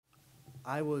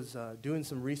I was doing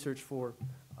some research for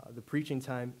the preaching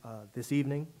time this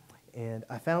evening, and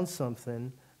I found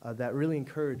something that really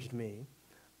encouraged me.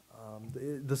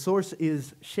 The source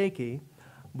is shaky,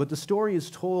 but the story is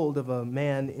told of a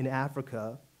man in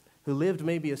Africa who lived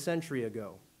maybe a century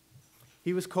ago.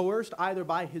 He was coerced either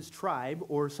by his tribe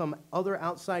or some other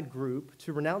outside group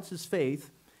to renounce his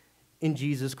faith in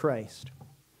Jesus Christ.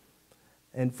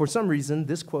 And for some reason,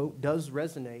 this quote does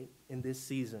resonate in this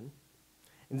season.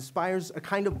 It inspires a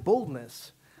kind of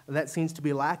boldness that seems to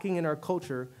be lacking in our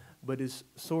culture, but is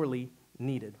sorely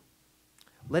needed.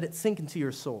 Let it sink into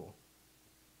your soul.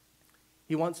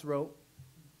 He once wrote,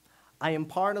 "I am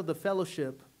part of the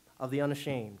fellowship of the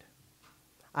unashamed.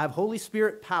 I have Holy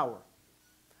Spirit power.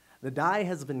 The die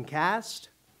has been cast.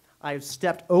 I have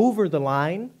stepped over the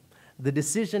line. The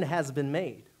decision has been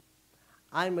made.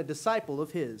 I'm a disciple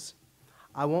of His.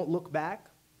 I won't look back,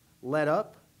 let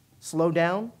up, slow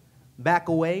down, back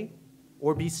away,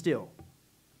 or be still.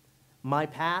 My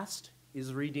past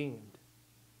is redeemed.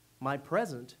 My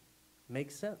present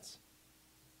makes sense.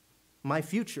 My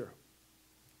future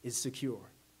is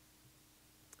secure.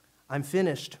 I'm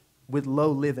finished with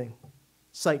low living,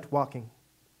 sight walking,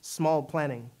 small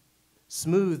planning,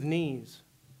 smooth knees,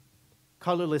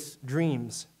 colorless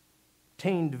dreams,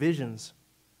 tamed visions,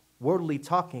 worldly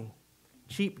talking,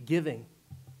 cheap giving,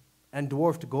 and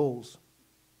dwarfed goals.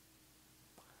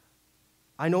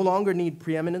 I no longer need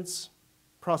preeminence,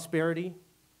 prosperity,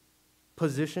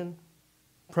 position,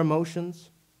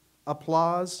 promotions,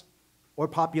 applause, or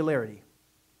popularity.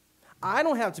 I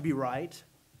don't have to be right,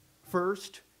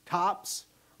 first, tops,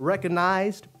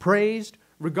 recognized, praised,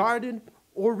 regarded,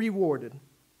 or rewarded.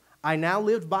 I now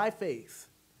live by faith,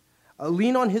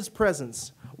 lean on His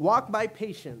presence, walk by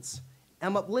patience,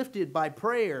 am uplifted by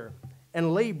prayer,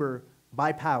 and labor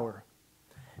by power.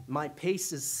 My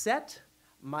pace is set,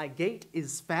 my gait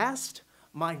is fast,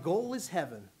 my goal is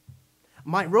heaven.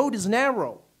 My road is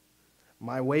narrow,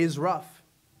 my way is rough,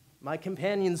 my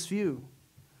companions few,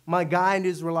 my guide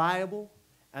is reliable,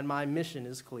 and my mission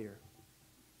is clear.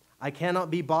 I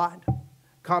cannot be bought,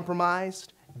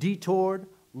 compromised, detoured,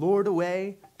 lured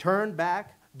away, turned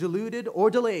back, deluded, or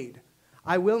delayed.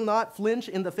 I will not flinch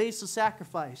in the face of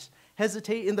sacrifice,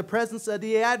 hesitate in the presence of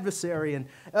the adversary, and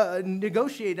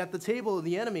negotiate at the table of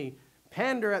the enemy,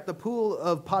 pander at the pool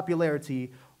of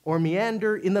popularity, or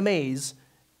meander in the maze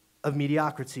of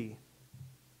mediocrity.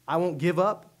 I won't give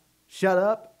up, shut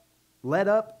up, let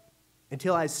up,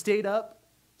 until I stayed up,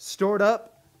 stored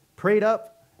up, prayed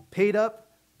up, paid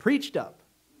up, preached up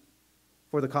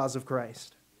for the cause of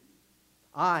Christ.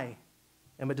 I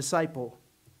am a disciple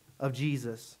of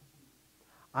Jesus.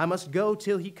 I must go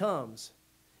till He comes,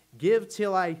 give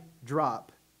till I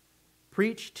drop,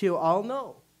 preach till all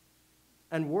know,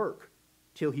 and work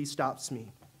till He stops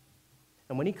me.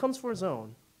 And when He comes for His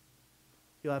own,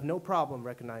 He'll have no problem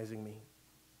recognizing me.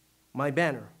 My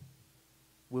banner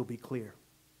will be clear.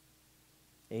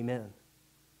 Amen.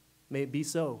 May it be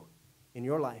so in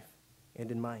your life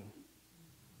and in mine.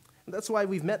 And that's why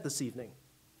we've met this evening,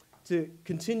 to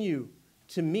continue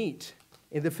to meet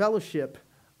in the fellowship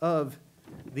of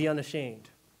the unashamed.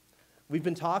 We've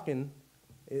been talking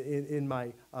in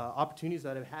my opportunities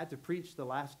that I've had to preach the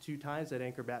last 2 times at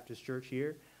Anchor Baptist Church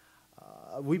here.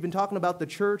 We've been talking about the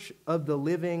church of the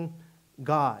living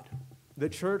God. The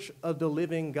church of the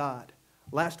living God.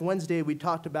 Last Wednesday we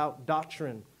talked about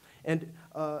doctrine. And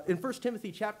in 1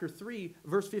 Timothy chapter 3,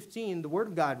 verse 15, the Word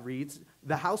of God reads,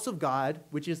 "The house of God,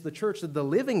 which is the church of the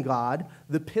living God,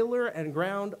 the pillar and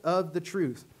ground of the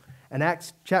truth." And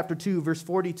Acts chapter 2, verse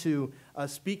 42,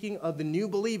 speaking of the new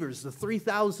believers, the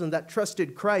 3,000 that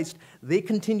trusted Christ, they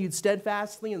continued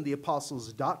steadfastly in the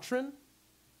apostles' doctrine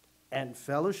and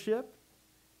fellowship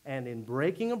and in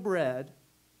breaking of bread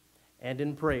and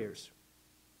in prayers.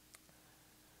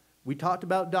 We talked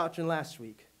about doctrine last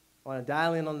week. I want to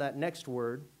dial in on that next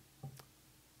word,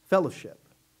 fellowship.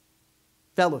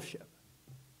 Fellowship.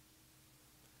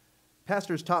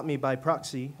 Pastors taught me by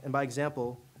proxy and by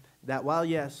example that while,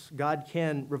 yes, God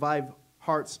can revive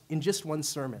hearts in just one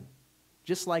sermon,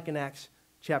 just like in Acts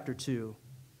chapter 2,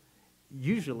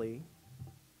 usually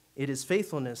it is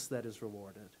faithfulness that is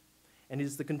rewarded. And it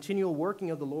is the continual working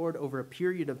of the Lord over a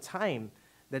period of time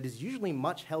that is usually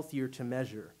much healthier to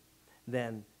measure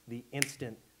than the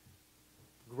instant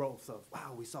growth of,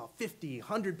 wow, we saw 50,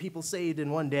 100 people saved in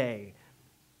one day.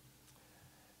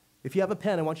 If you have a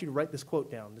pen, I want you to write this quote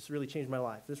down. This really changed my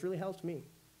life. This really helped me.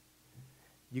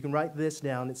 You can write this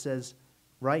down. It says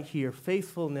right here,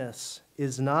 faithfulness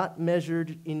is not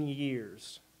measured in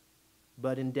years,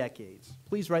 but in decades.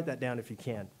 Please write that down if you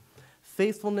can.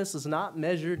 Faithfulness is not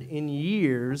measured in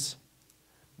years,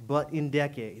 but in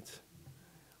decades.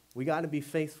 We got to be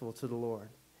faithful to the Lord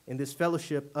in this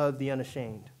fellowship of the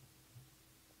unashamed.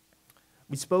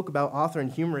 We spoke about author and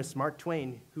humorist Mark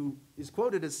Twain, who is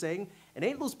quoted as saying, "It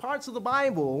ain't those parts of the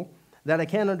Bible that I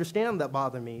can't understand that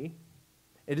bother me.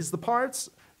 It is the parts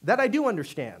that I do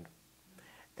understand."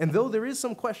 And though there is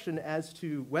some question as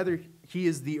to whether he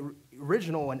is the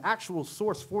original and actual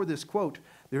source for this quote,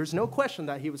 there is no question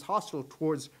that he was hostile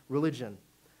towards religion.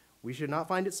 We should not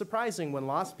find it surprising when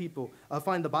lost people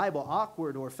find the Bible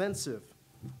awkward or offensive.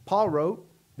 Paul wrote,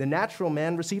 "The natural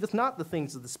man receiveth not the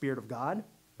things of the Spirit of God,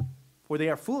 for they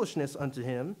are foolishness unto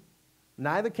him,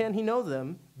 neither can he know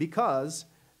them, because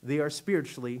they are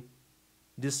spiritually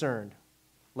discerned."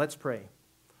 Let's pray.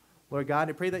 Lord God,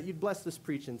 I pray that you'd bless this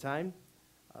preaching time,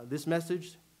 this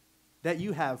message that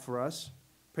you have for us.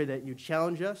 Pray that you'd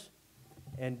challenge us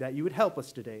and that you would help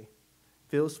us today.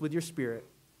 Fill us with your Spirit.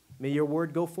 May your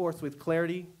word go forth with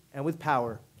clarity and with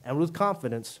power and with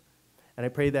confidence. And I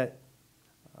pray that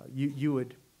you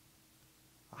would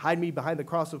hide me behind the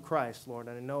cross of Christ, Lord.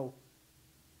 And I know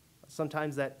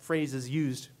sometimes that phrase is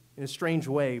used in a strange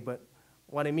way, but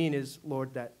what I mean is,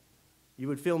 Lord, that you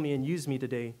would fill me and use me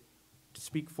today to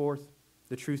speak forth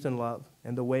the truth and love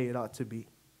and the way it ought to be.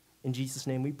 In Jesus'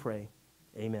 name we pray.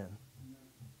 Amen.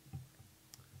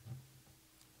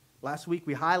 Last week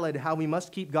we highlighted how we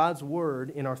must keep God's word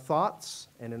in our thoughts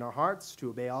and in our hearts to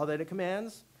obey all that it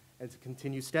commands and to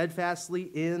continue steadfastly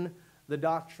in the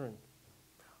doctrine.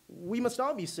 We must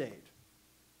all be saved.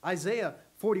 Isaiah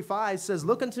 45 says,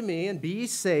 "Look unto me and be ye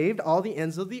saved, all the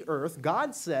ends of the earth.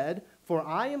 God said, for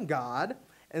I am God,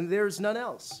 and there is none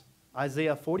else."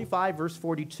 Isaiah 45, verse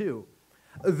 42.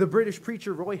 The British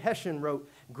preacher Roy Hession wrote,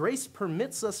 "Grace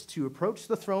permits us to approach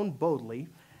the throne boldly,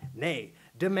 nay,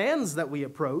 demands that we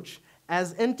approach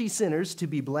as empty sinners to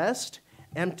be blessed,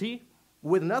 empty,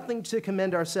 with nothing to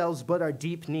commend ourselves but our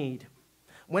deep need.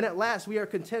 When at last we are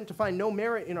content to find no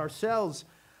merit in ourselves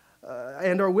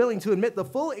and are willing to admit the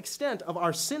full extent of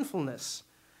our sinfulness,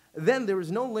 then there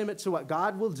is no limit to what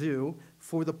God will do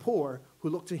for the poor who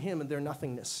look to him in their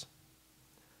nothingness."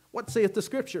 What saith the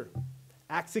Scripture?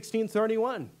 Acts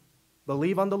 16:31,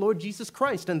 "Believe on the Lord Jesus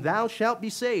Christ, and thou shalt be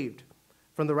saved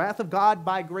from the wrath of God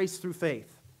by grace through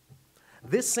faith."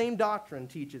 This same doctrine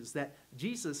teaches that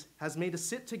Jesus has made us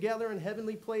sit together in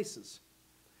heavenly places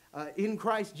in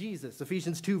Christ Jesus,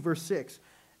 Ephesians 2, verse 6.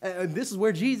 And this is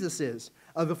where Jesus is.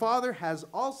 The Father has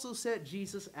also set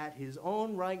Jesus at his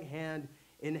own right hand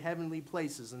in heavenly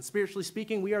places. And spiritually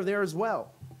speaking, we are there as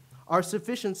well. Our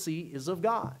sufficiency is of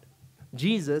God.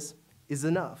 Jesus is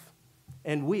enough,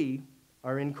 and we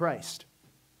are in Christ.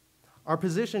 Our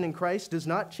position in Christ does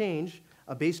not change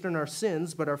based on our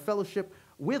sins, but our fellowship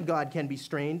with God can be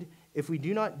strained if we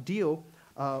do not deal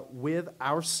with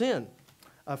our sin.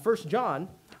 1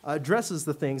 John addresses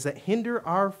the things that hinder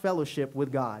our fellowship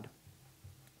with God.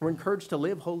 We're encouraged to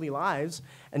live holy lives,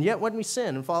 and yet when we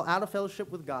sin and fall out of fellowship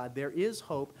with God, there is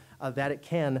hope that it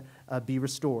can be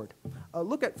restored.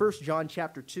 Look at 1 John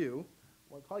chapter 2.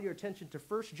 I want to call your attention to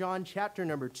 1 John chapter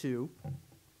number 2.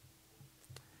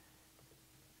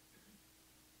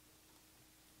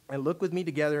 And look with me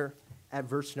together at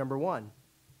verse number 1.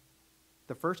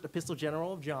 The first epistle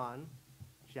general of John,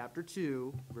 chapter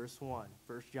 2, verse 1.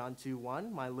 1 John 2,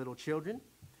 1, "My little children,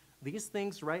 these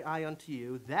things write I unto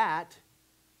you, that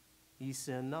ye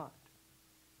sin not.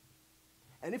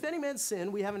 And if any man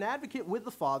sin, we have an advocate with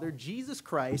the Father, Jesus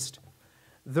Christ,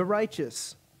 the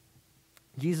righteous."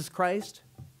 Jesus Christ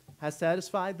has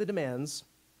satisfied the demands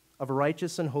of a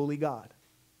righteous and holy God.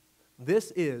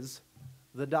 This is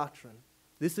the doctrine.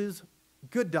 This is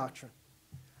good doctrine.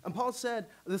 And Paul said,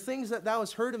 "The things that thou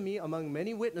hast heard of me among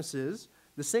many witnesses,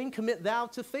 the same commit thou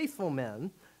to faithful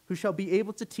men, who shall be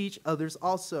able to teach others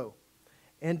also."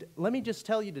 And let me just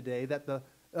tell you today that the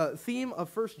theme of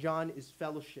 1 John is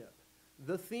fellowship.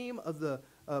 The theme of the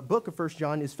book of 1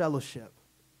 John is fellowship.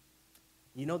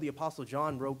 You know, the Apostle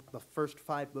John wrote the first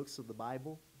 5 books of the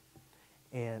Bible,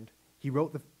 and he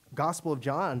wrote the Gospel of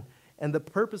John, and the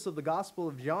purpose of the Gospel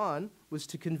of John was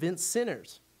to convince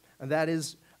sinners, and that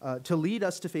is to lead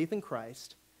us to faith in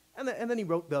Christ. And then he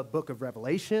wrote the book of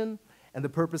Revelation, and the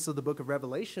purpose of the book of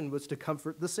Revelation was to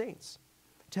comfort the saints,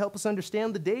 to help us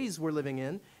understand the days we're living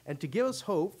in, and to give us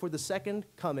hope for the second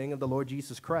coming of the Lord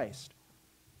Jesus Christ.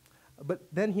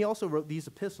 But then he also wrote these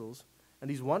epistles, and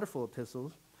these wonderful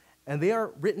epistles, and they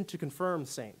are written to confirm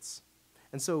saints.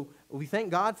 And so we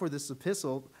thank God for this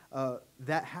epistle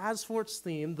that has for its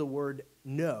theme the word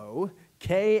know,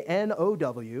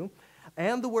 K-N-O-W,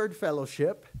 and the word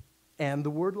fellowship, and the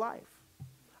word life.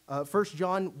 1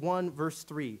 John 1, verse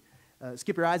 3.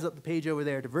 Skip your eyes up the page over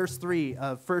there to verse 3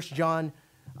 of 1 John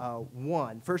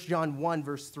 1. 1 John 1,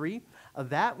 verse 3,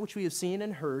 that which we have seen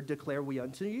and heard declare we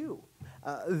unto you,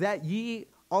 that ye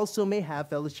also may have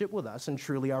fellowship with us, and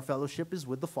truly our fellowship is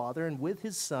with the Father and with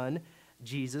his Son,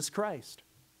 Jesus Christ.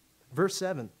 Verse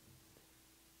 7,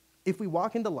 if we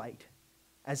walk in the light,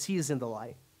 as he is in the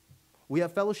light, we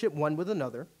have fellowship one with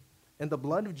another, and the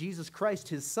blood of Jesus Christ,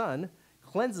 his Son,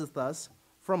 cleanseth us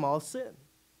from all sin.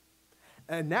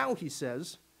 And now he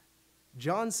says,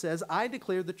 John says, I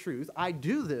declare the truth. I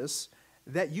do this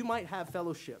that you might have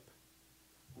fellowship.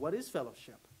 What is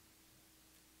fellowship?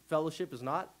 Fellowship is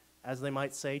not, as they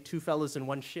might say, two fellas in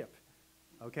one ship.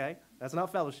 Okay? That's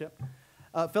not fellowship.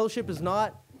 Fellowship is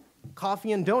not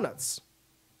coffee and donuts.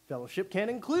 Fellowship can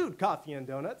include coffee and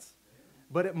donuts,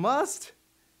 but it must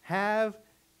have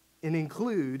and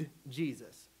include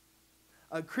Jesus.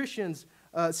 Christians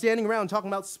standing around talking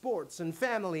about sports and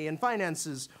family and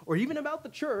finances, or even about the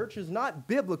church, is not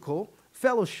biblical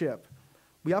fellowship.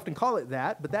 We often call it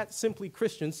that, but that's simply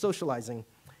Christians socializing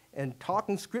and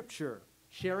talking scripture,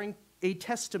 sharing a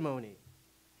testimony.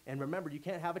 And remember, you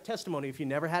can't have a testimony if you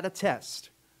never had a test,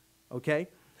 okay?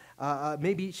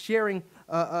 Maybe sharing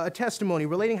a testimony,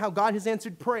 relating how God has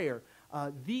answered prayer.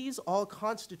 These all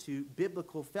constitute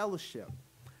biblical fellowship.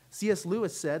 C.S.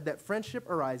 Lewis said that friendship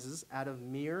arises out of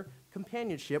mere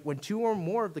companionship when two or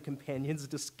more of the companions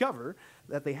discover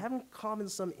that they have in common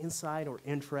some insight or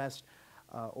interest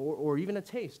or even a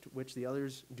taste which the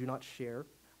others do not share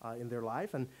in their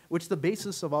life, and which the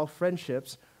basis of all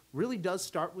friendships really does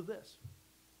start with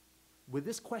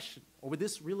this question or with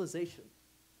this realization.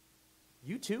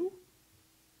 You too?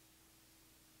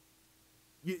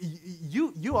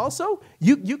 You also?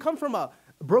 You come from a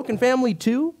broken family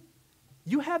too?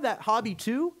 You have that hobby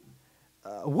too?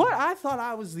 What? I thought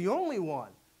I was the only one.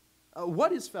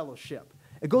 What is fellowship?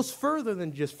 It goes further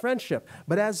than just friendship.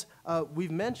 But as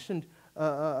we've mentioned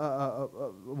a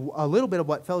little bit of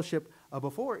what fellowship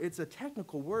before, it's a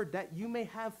technical word that you may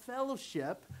have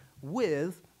fellowship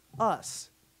with us.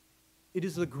 It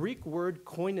is the Greek word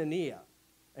koinonia.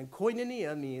 And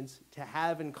koinonia means to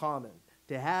have in common,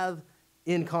 to have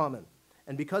in common.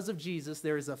 And because of Jesus,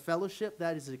 there is a fellowship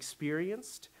that is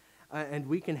experienced, and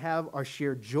we can have our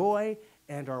shared joy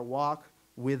and our walk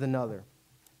with another.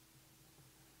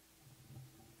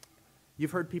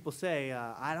 You've heard people say,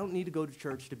 I don't need to go to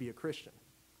church to be a Christian.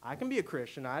 I can be a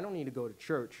Christian. I don't need to go to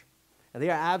church. And they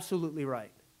are absolutely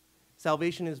right.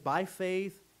 Salvation is by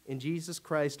faith in Jesus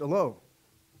Christ alone.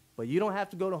 But you don't have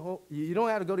to go to home. You don't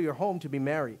have to go to your home to be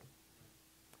married.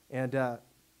 And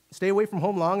stay away from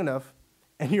home long enough,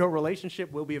 and your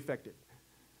relationship will be affected.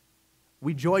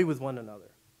 We joy with one another.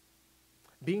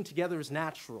 Being together is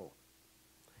natural.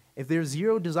 If there's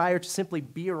zero desire to simply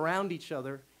be around each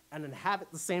other and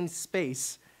inhabit the same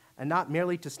space, and not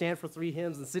merely to stand for 3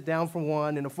 hymns and sit down for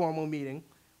one in a formal meeting,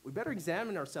 we better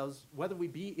examine ourselves whether we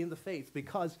be in the faith,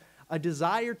 because a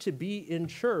desire to be in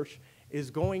church is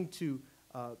going to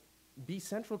be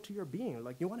central to your being.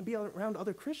 Like, you want to be around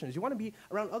other Christians. You want to be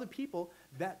around other people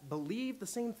that believe the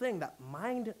same thing, that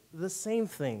mind the same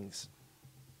things.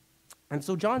 And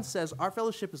so John says our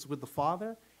fellowship is with the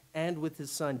Father and with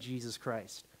his Son, Jesus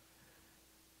Christ.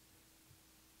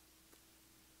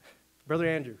 Brother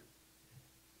Andrew,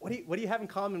 what do you have in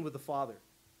common with the Father?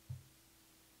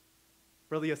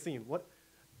 Brother Yassine, what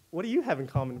do you have in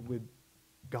common with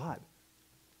God?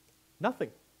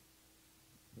 Nothing.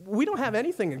 We don't have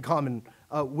anything in common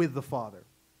with the Father.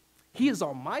 He is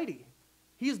almighty.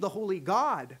 He is the holy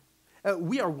God.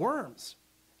 We are worms.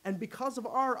 And because of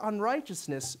our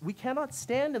unrighteousness, we cannot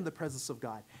stand in the presence of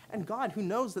God. And God, who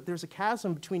knows that there's a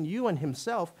chasm between you and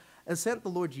himself, has sent the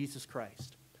Lord Jesus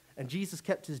Christ. And Jesus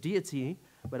kept his deity,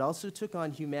 but also took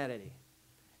on humanity.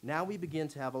 Now we begin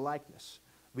to have a likeness.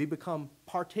 We become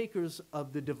partakers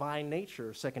of the divine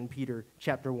nature, 2 Peter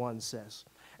chapter 1 says.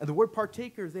 And the word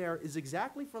partaker there is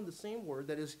exactly from the same word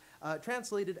that is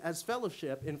translated as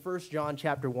fellowship in 1 John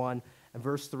chapter 1 and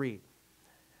verse 3.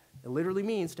 It literally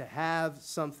means to have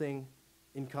something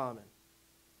in common.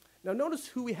 Now notice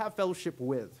who we have fellowship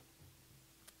with.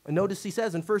 And notice he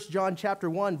says in 1 John chapter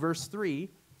 1 verse 3,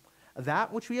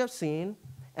 that which we have seen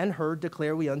and heard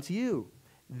declare we unto you,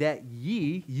 that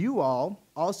you all,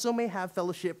 also may have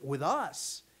fellowship with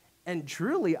us. And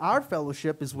truly our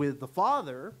fellowship is with the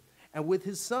Father and with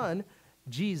his Son,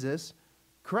 Jesus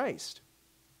Christ.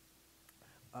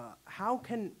 How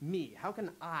can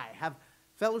I have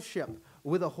fellowship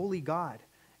with a holy God?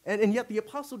 And yet the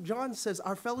Apostle John says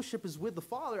our fellowship is with the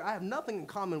Father. I have nothing in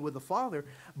common with the Father.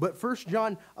 But 1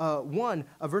 John 1,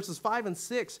 verses 5 and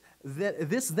 6, that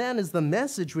this then is the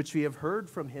message which we have heard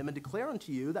from him and declare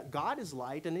unto you, that God is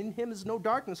light, and in him is no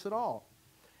darkness at all.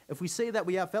 If we say that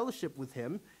we have fellowship with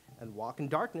him and walk in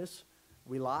darkness,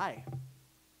 we lie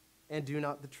and do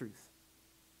not the truth.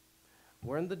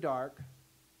 We're in the dark,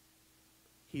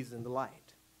 he's in the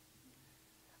light.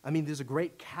 I mean, there's a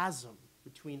great chasm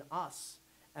between us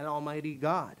and Almighty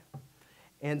God.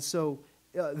 And so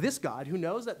this God, who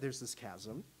knows that there's this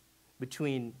chasm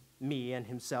between me and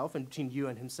himself and between you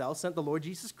and himself, sent the Lord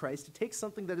Jesus Christ to take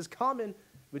something that is common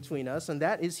between us, and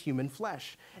that is human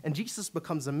flesh. And Jesus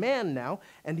becomes a man now,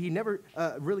 and he never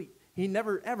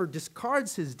ever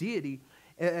discards his deity,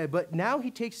 but now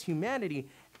he takes humanity,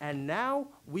 and now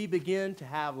we begin to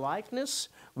have likeness.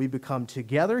 We become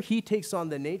together. He takes on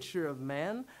the nature of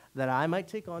man, that I might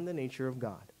take on the nature of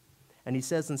God. And he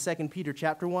says in 2 Peter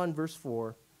chapter 1, verse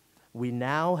 4, we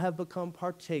now have become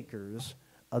partakers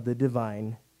of the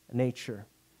divine nature.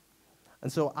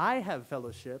 And so I have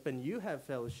fellowship, and you have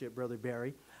fellowship, Brother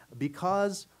Barry,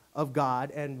 because of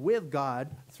God and with God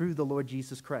through the Lord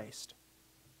Jesus Christ.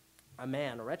 A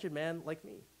man, a wretched man like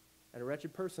me, and a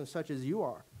wretched person such as you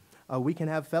are, we can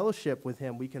have fellowship with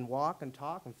him. We can walk and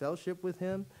talk and fellowship with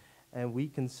him, and we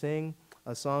can sing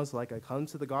songs like, I come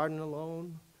to the garden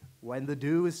alone, when the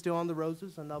dew is still on the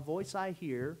roses, and the voice I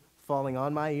hear falling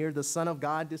on my ear, the Son of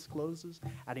God discloses,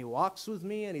 and he walks with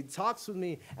me, and he talks with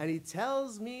me, and he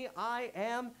tells me I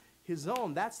am his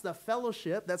own. That's the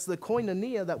fellowship, that's the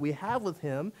koinonia that we have with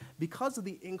him because of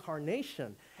the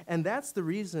incarnation. And that's the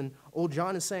reason old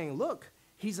John is saying, look,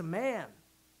 he's a man.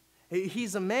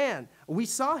 He's a man. We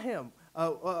saw him.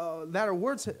 That are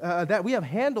words that we have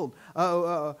handled,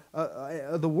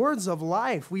 the words of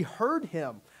life. We heard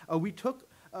him. He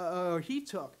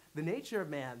took the nature of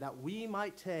man that we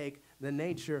might take the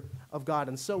nature of God.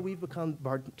 And so we become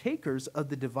partakers of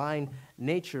the divine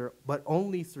nature, but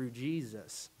only through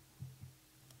Jesus.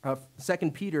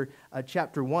 2 Peter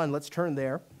chapter 1, let's turn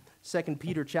there. 2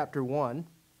 Peter chapter 1.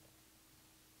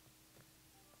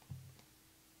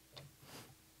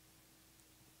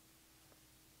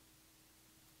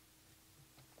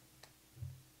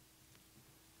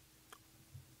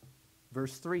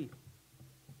 Verse 3.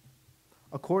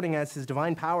 According as his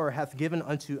divine power hath given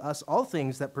unto us all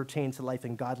things that pertain to life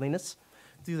and godliness,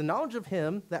 through the knowledge of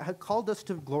him that hath called us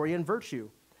to glory and virtue,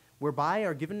 whereby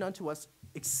are given unto us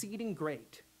exceeding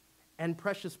great and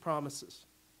precious promises,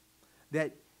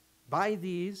 that by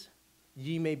these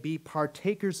ye may be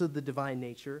partakers of the divine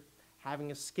nature,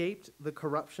 having escaped the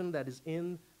corruption that is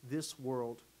in this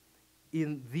world,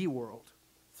 in the world,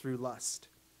 through lust.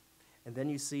 And then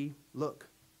you see, look,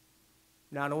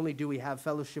 not only do we have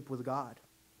fellowship with God,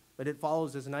 but it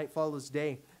follows as night follows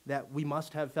day that we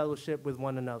must have fellowship with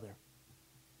one another.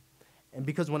 And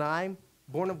because when I'm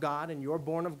born of God and you're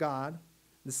born of God,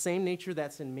 the same nature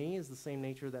that's in me is the same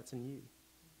nature that's in you.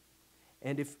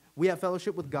 And if we have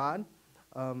fellowship with God,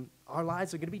 our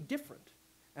lives are going to be different,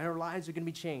 and our lives are going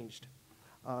to be changed.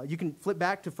 You can flip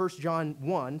back to 1 John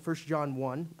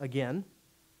 1 again.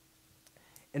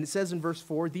 And it says in verse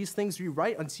 4, these things we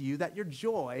write unto you that your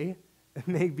joy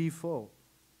may be full.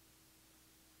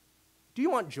 Do you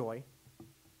want joy?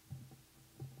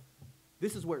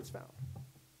 This is where it's found.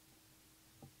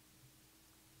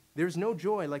 There's no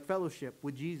joy like fellowship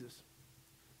with Jesus.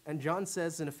 And John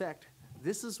says, in effect,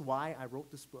 this is why I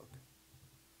wrote this book,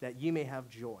 that ye may have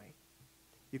joy.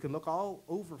 You can look all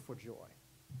over for joy,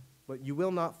 but you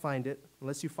will not find it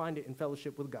unless you find it in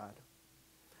fellowship with God.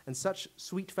 And such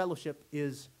sweet fellowship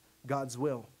is God's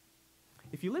will.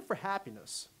 If you live for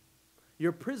happiness,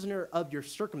 you're a prisoner of your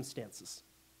circumstances,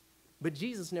 but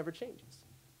Jesus never changes.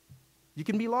 You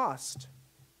can be lost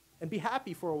and be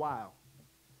happy for a while.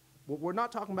 We're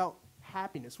not talking about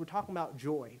happiness, we're talking about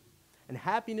joy. And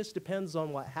happiness depends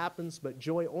on what happens, but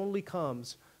joy only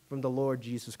comes from the Lord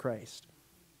Jesus Christ.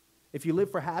 If you live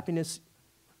for happiness,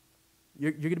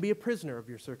 you're going to be a prisoner of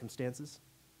your circumstances.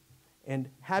 And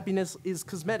happiness is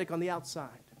cosmetic on the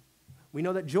outside. We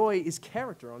know that joy is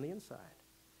character on the inside.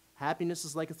 Happiness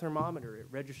is like a thermometer. It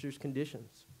registers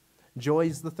conditions. Joy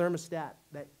is the thermostat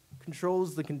that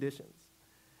controls the conditions.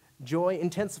 Joy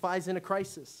intensifies in a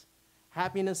crisis.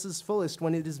 Happiness is fullest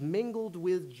when it is mingled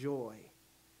with joy.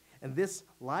 And this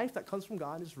life that comes from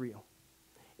God is real.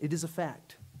 It is a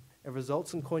fact. It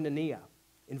results in koinonia,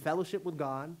 in fellowship with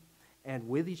God and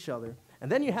with each other.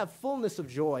 And then you have fullness of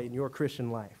joy in your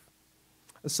Christian life.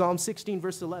 Psalm 16,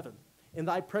 verse 11. In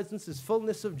thy presence is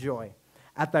fullness of joy.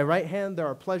 At thy right hand there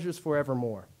are pleasures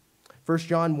forevermore. 1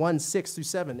 John 1, 6 through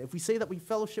 7. If we say that we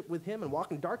fellowship with him and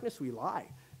walk in darkness, we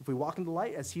lie. If we walk in the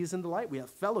light as he is in the light, we have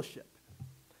fellowship.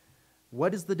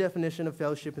 What is the definition of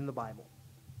fellowship in the Bible?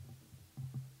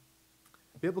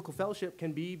 Biblical fellowship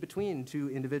can be between two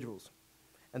individuals.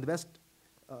 And the best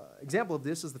example of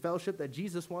this is the fellowship that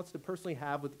Jesus wants to personally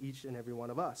have with each and every one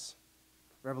of us.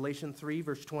 Revelation 3,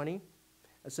 verse 20,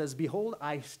 it says, "Behold,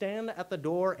 I stand at the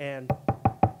door and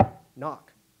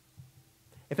knock.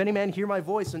 If any man hear my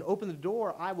voice and open the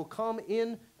door, I will come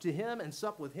in to him and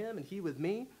sup with him and he with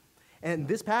me." And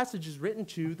this passage is written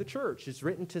to the church. It's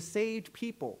written to saved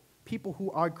people, people who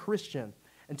are Christian.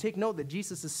 And take note that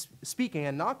Jesus is speaking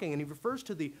and knocking, and he refers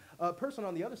to the person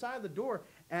on the other side of the door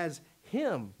as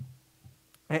him.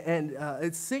 And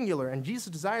it's singular. And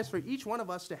Jesus desires for each one of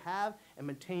us to have and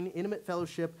maintain intimate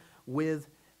fellowship with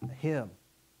him.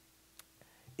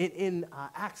 In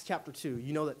Acts chapter 2,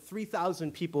 you know that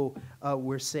 3,000 people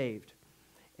were saved.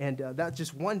 And that's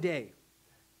just one day.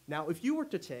 Now, if I were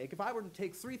to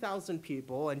take 3,000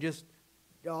 people and just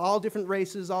all different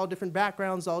races, all different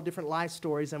backgrounds, all different life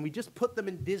stories, and we just put them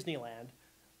in Disneyland,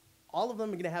 all of them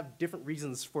are going to have different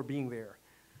reasons for being there.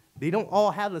 They don't all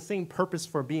have the same purpose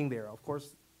for being there. Of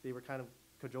course, they were kind of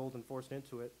cajoled and forced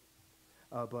into it,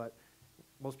 but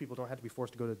most people don't have to be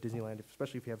forced to go to Disneyland,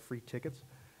 especially if you have free tickets.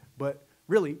 But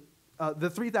really, the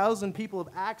 3,000 people of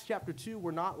Acts chapter 2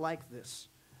 were not like this.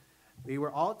 They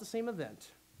were all at the same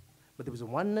event, but there was a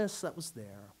oneness that was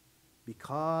there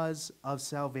because of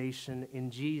salvation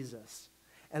in Jesus.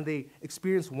 And they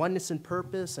experienced oneness in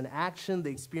purpose and action.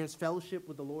 They experienced fellowship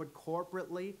with the Lord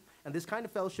corporately. And this kind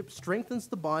of fellowship strengthens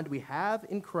the bond we have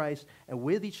in Christ and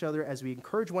with each other as we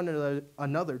encourage one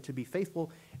another to be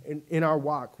faithful in our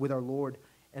walk with our Lord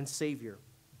and Savior.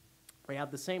 We have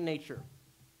the same nature.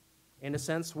 In a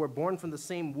sense, we're born from the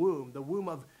same womb, the womb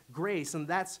of grace, and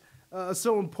that's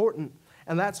so important.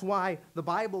 And that's why the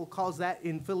Bible calls that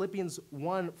in Philippians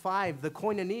 1:5, the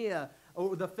koinonia,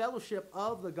 or the fellowship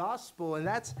of the gospel. And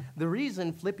that's the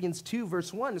reason Philippians 2,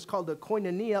 verse 1 is called the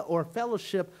koinonia, or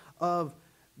fellowship of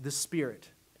the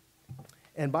Spirit.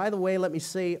 And by the way, let me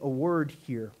say a word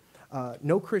here.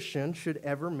 No Christian should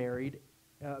ever marry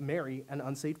an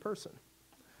unsaved person.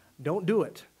 Don't do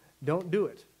it. Don't do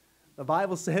it. The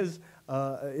Bible says,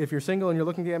 if you're single and you're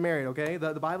looking to get married, okay,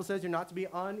 the Bible says you're not to be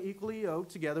unequally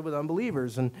yoked together with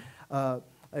unbelievers. And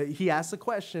he asks the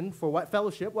question, for what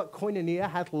fellowship, what koinonia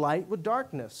hath light with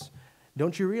darkness?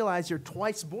 Don't you realize you're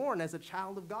twice born as a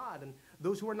child of God? And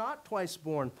those who are not twice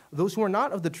born, those who are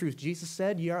not of the truth, Jesus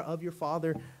said, ye are of your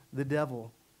father, the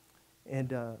devil.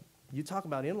 And you talk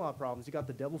about in-law problems. You got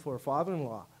the devil for a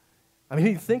father-in-law. I mean,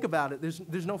 you think about it.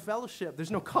 There's no fellowship.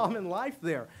 There's no common life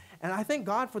there. And I thank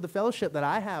God for the fellowship that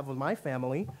I have with my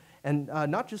family, and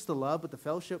not just the love, but the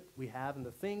fellowship we have and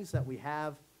the things that we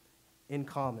have in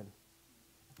common.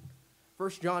 1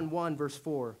 John 1, verse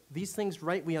 4, "These things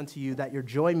write we unto you, that your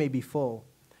joy may be full."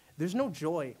 There's no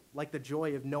joy like the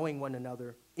joy of knowing one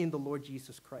another in the Lord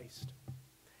Jesus Christ.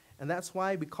 And that's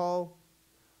why we call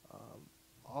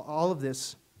all of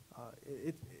this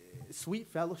sweet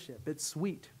fellowship. It's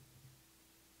sweet.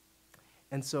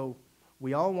 And so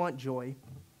we all want joy,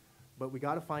 but we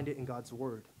got to find it in God's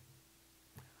word.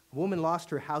 A woman lost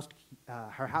her house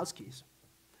keys.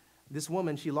 This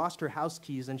woman, she lost her house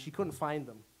keys, and she couldn't find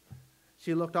them.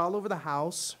 She looked all over the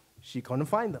house. She couldn't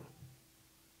find them.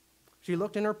 She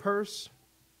looked in her purse,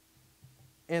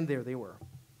 and there they were.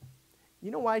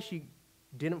 You know why she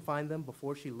didn't find them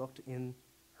before she looked in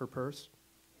her purse?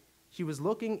 She was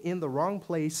looking in the wrong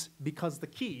place because the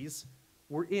keys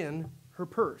were in her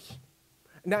purse.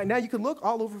 Now you can look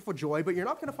all over for joy, but you're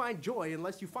not going to find joy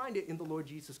unless you find it in the Lord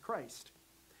Jesus Christ.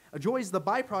 Joy is the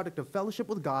byproduct of fellowship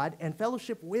with God and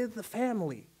fellowship with the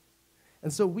family.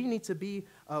 And so we need to be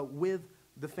with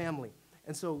the family.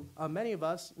 And so many of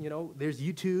us, you know, there's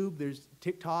YouTube, there's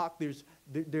TikTok, there's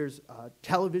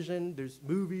television, there's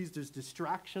movies, there's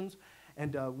distractions,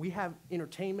 and we have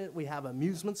entertainment, we have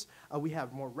amusements, we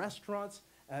have more restaurants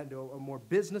and more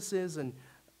businesses and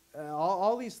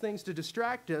all these things to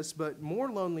distract us, but more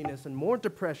loneliness and more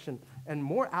depression and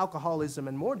more alcoholism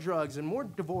and more drugs and more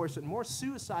divorce and more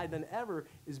suicide than ever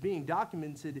is being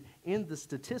documented in the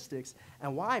statistics.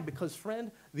 And why? Because,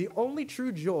 friend, the only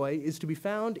true joy is to be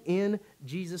found in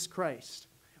Jesus Christ.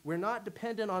 We're not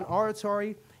dependent on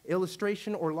oratory,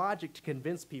 illustration, or logic to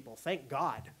convince people. Thank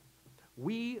God.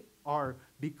 We are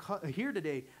here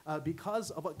today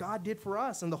because of what God did for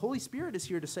us, and the Holy Spirit is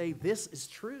here to say this is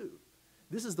true.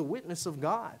 This is the witness of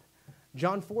God.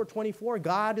 John 4:24,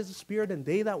 God is a spirit, and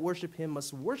they that worship him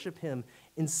must worship him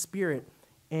in spirit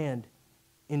and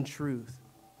in truth.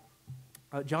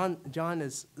 John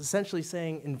is essentially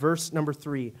saying in verse number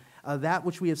 3, that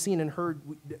which we have seen and heard,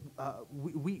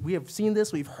 we have seen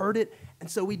this, we've heard it,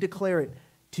 and so we declare it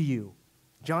to you.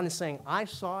 John is saying, I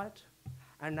saw it,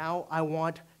 and now I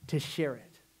want to share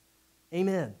it.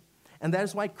 Amen. And that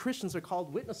is why Christians are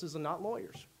called witnesses and not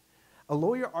lawyers. A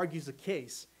lawyer argues a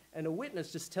case, and a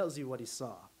witness just tells you what he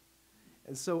saw.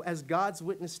 And so as God's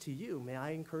witness to you, may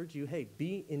I encourage you, hey,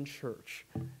 be in church.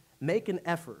 Make an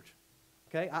effort.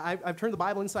 Okay? I've turned the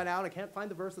Bible inside out. I can't find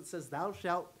the verse that says, thou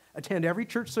shalt attend every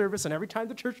church service, and every time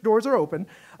the church doors are open,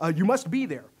 you must be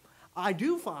there. I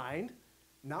do find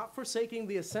not forsaking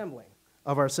the assembling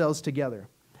of ourselves together.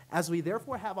 As we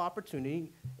therefore have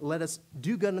opportunity, let us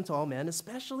do good unto all men,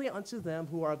 especially unto them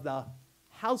who are of the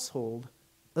household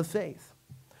of faith.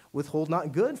 Withhold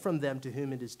not good from them to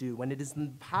whom it is due, when it is in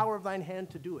the power of thine hand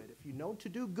to do it. If you know to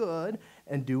do good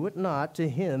and do it not, to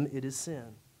him it is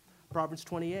sin. Proverbs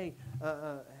 28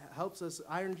 helps us.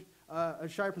 Iron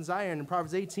sharpens iron. In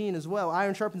Proverbs 18 as well.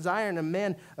 Iron sharpens iron, and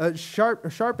man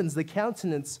sharpens the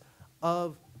countenance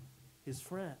of his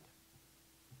friend.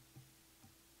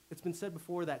 It's been said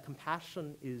before that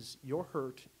compassion is your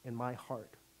hurt in my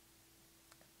heart.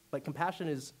 But compassion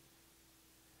is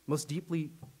most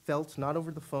deeply felt not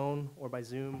over the phone or by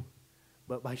Zoom,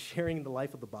 but by sharing the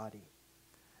life of the body.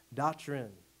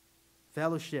 Doctrine,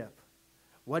 fellowship.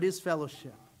 What is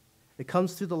fellowship? It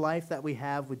comes through the life that we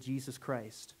have with Jesus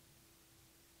Christ.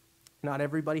 Not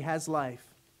everybody has life.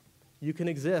 You can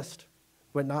exist,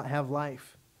 but not have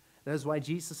life. That is why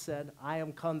Jesus said, I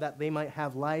am come that they might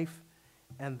have life,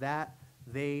 and that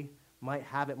they might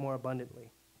have it more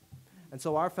abundantly. And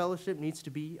so our fellowship needs to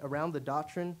be around the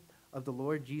doctrine of the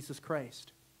Lord Jesus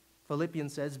Christ.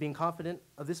 Philippians says, being confident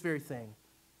of this very thing,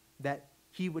 that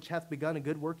he which hath begun a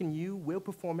good work in you will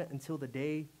perform it until the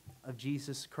day of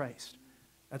Jesus Christ.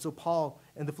 And so Paul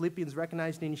and the Philippians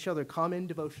recognized in each other common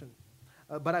devotion.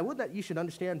 But I would that you should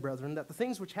understand, brethren, that the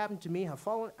things which happened to me have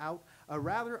fallen out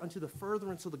rather unto the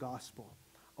furtherance of the gospel.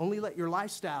 Only let your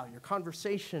lifestyle, your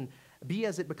conversation, be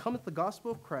as it becometh the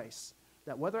gospel of Christ,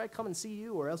 that whether I come and see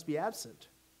you or else be absent,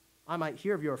 I might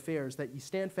hear of your affairs, that ye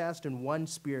stand fast in one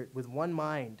spirit, with one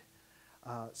mind,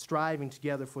 striving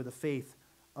together for the faith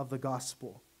of the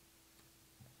gospel.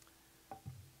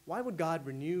 Why would God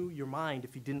renew your mind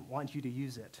if he didn't want you to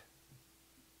use it?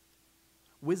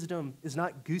 Wisdom is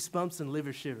not goosebumps and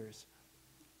liver shivers.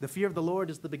 The fear of the Lord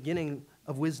is the beginning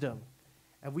of wisdom.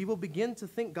 And we will begin to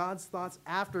think God's thoughts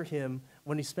after him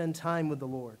when we spend time with the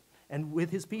Lord and with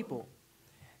his people.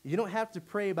 You don't have to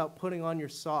pray about putting on your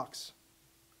socks.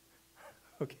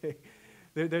 Okay?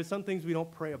 There's some things we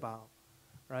don't pray about,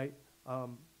 right?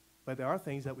 But there are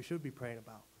things that we should be praying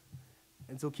about.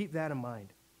 And so keep that in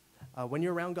mind. When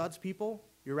you're around God's people,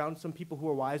 you're around some people who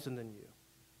are wiser than you.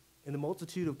 In the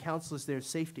multitude of counselors, there's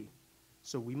safety.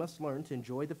 So we must learn to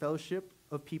enjoy the fellowship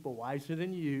of people wiser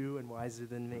than you and wiser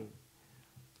than me.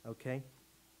 Okay?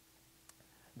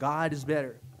 God is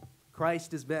better.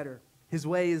 Christ is better. His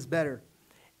way is better.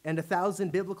 And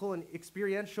 1,000 biblical and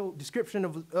experiential description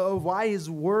of why his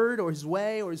word or his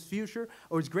way or his future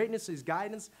or his greatness, his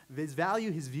guidance, his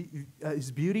value, his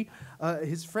beauty,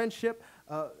 his friendship,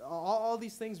 all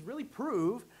these things really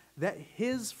prove that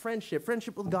his friendship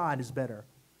with God is better.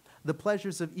 The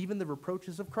pleasures of even the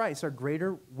reproaches of Christ are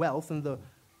greater wealth than the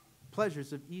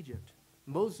pleasures of Egypt.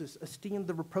 Moses esteemed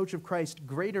the reproach of Christ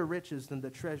greater riches than the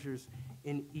treasures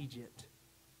in Egypt.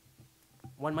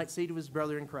 One might say to his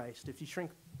brother in Christ, if you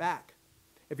shrink back,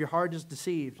 if your heart is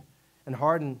deceived and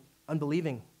hardened,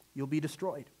 unbelieving, you'll be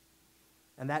destroyed.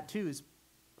 And that too is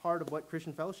part of what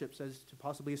Christian fellowship says to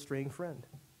possibly a straying friend.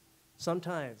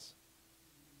 Sometimes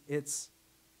it's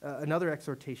another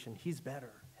exhortation. He's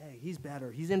better. Hey, he's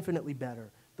better. He's infinitely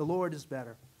better. The Lord is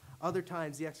better. Other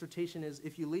times the exhortation is,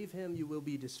 if you leave him, you will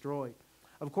be destroyed.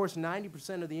 Of course,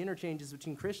 90% of the interchanges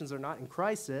between Christians are not in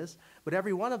crisis, but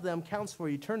every one of them counts for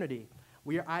eternity.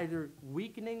 We are either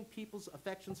weakening people's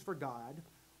affections for God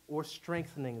or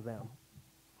strengthening them.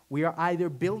 We are either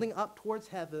building up towards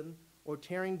heaven or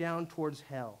tearing down towards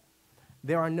hell.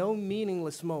 There are no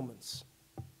meaningless moments.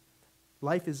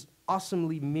 Life is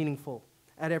awesomely meaningful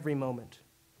at every moment.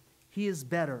 He is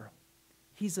better.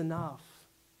 He's enough.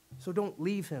 So don't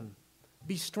leave him.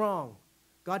 Be strong.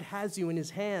 God has you in his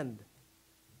hand.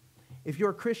 If you're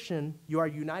a Christian, you are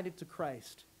united to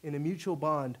Christ in a mutual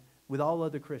bond with all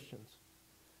other Christians.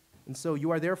 And so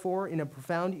you are therefore in a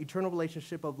profound eternal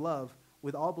relationship of love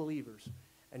with all believers.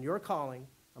 And your calling,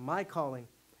 and my calling,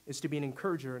 is to be an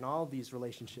encourager in all of these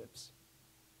relationships.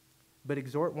 But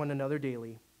exhort one another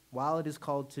daily, while it is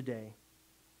called today,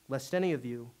 lest any of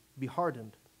you be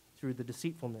hardened through the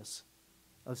deceitfulness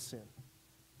of sin.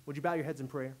 Would you bow your heads in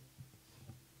prayer?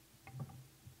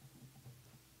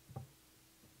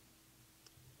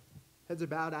 Heads are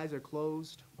bowed, eyes are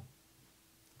closed.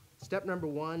 Step number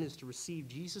one is to receive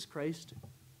Jesus Christ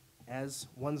as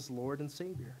one's Lord and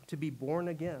Savior, to be born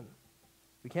again.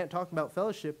 We can't talk about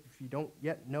fellowship if you don't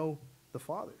yet know the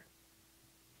Father.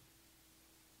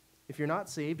 If you're not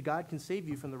saved, God can save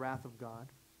you from the wrath of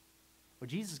God. Or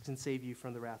Jesus can save you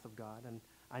from the wrath of God. And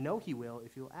I know he will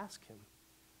if you'll ask him.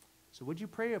 So would you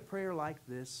pray a prayer like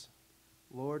this?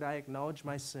 Lord, I acknowledge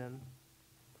my sin.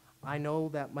 I know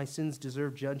that my sins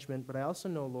deserve judgment, but I also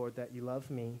know, Lord, that you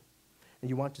love me and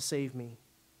you want to save me.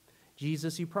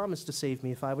 Jesus, you promised to save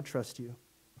me if I would trust you.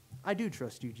 I do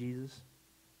trust you, Jesus.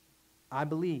 I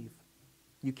believe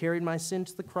you carried my sin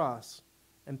to the cross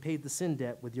and paid the sin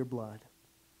debt with your blood.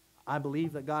 I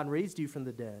believe that God raised you from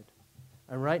the dead.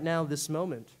 And right now, this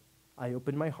moment, I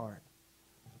open my heart.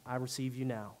 I receive you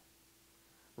now.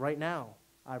 Right now,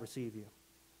 I receive you.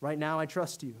 Right now, I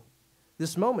trust you.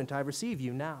 This moment, I receive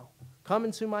you now. Come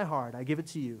into my heart. I give it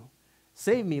to you.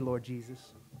 Save me, Lord Jesus.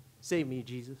 Save me,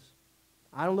 Jesus.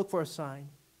 I don't look for a sign.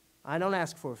 I don't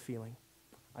ask for a feeling.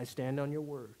 I stand on your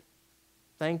word.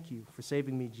 Thank you for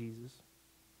saving me, Jesus.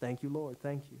 Thank you, Lord.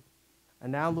 Thank you.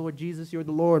 And now, Lord Jesus, you're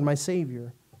the Lord, my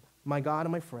Savior, my God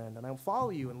and my friend, and I'll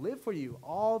follow you and live for you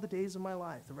all the days of my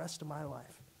life, the rest of my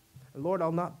life. And Lord,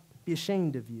 I'll not be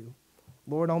ashamed of you.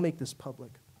 Lord, I'll make this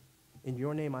public. In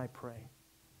your name I pray.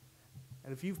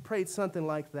 And if you've prayed something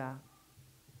like that,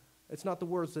 it's not the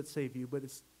words that save you, but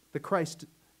it's the Christ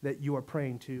that you are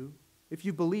praying to. If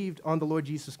you believed on the Lord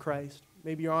Jesus Christ,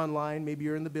 maybe you're online, maybe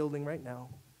you're in the building right now,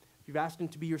 if you've asked him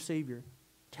to be your Savior,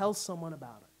 tell someone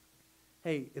about it.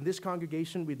 Hey, in this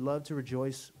congregation, we'd love to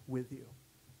rejoice with you.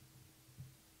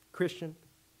 Christian,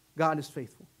 God is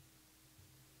faithful,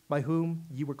 by whom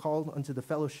you were called unto the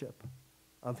fellowship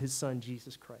of his Son,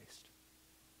 Jesus Christ.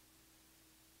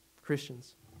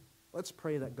 Christians, let's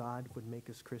pray that God would make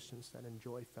us Christians that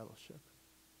enjoy fellowship.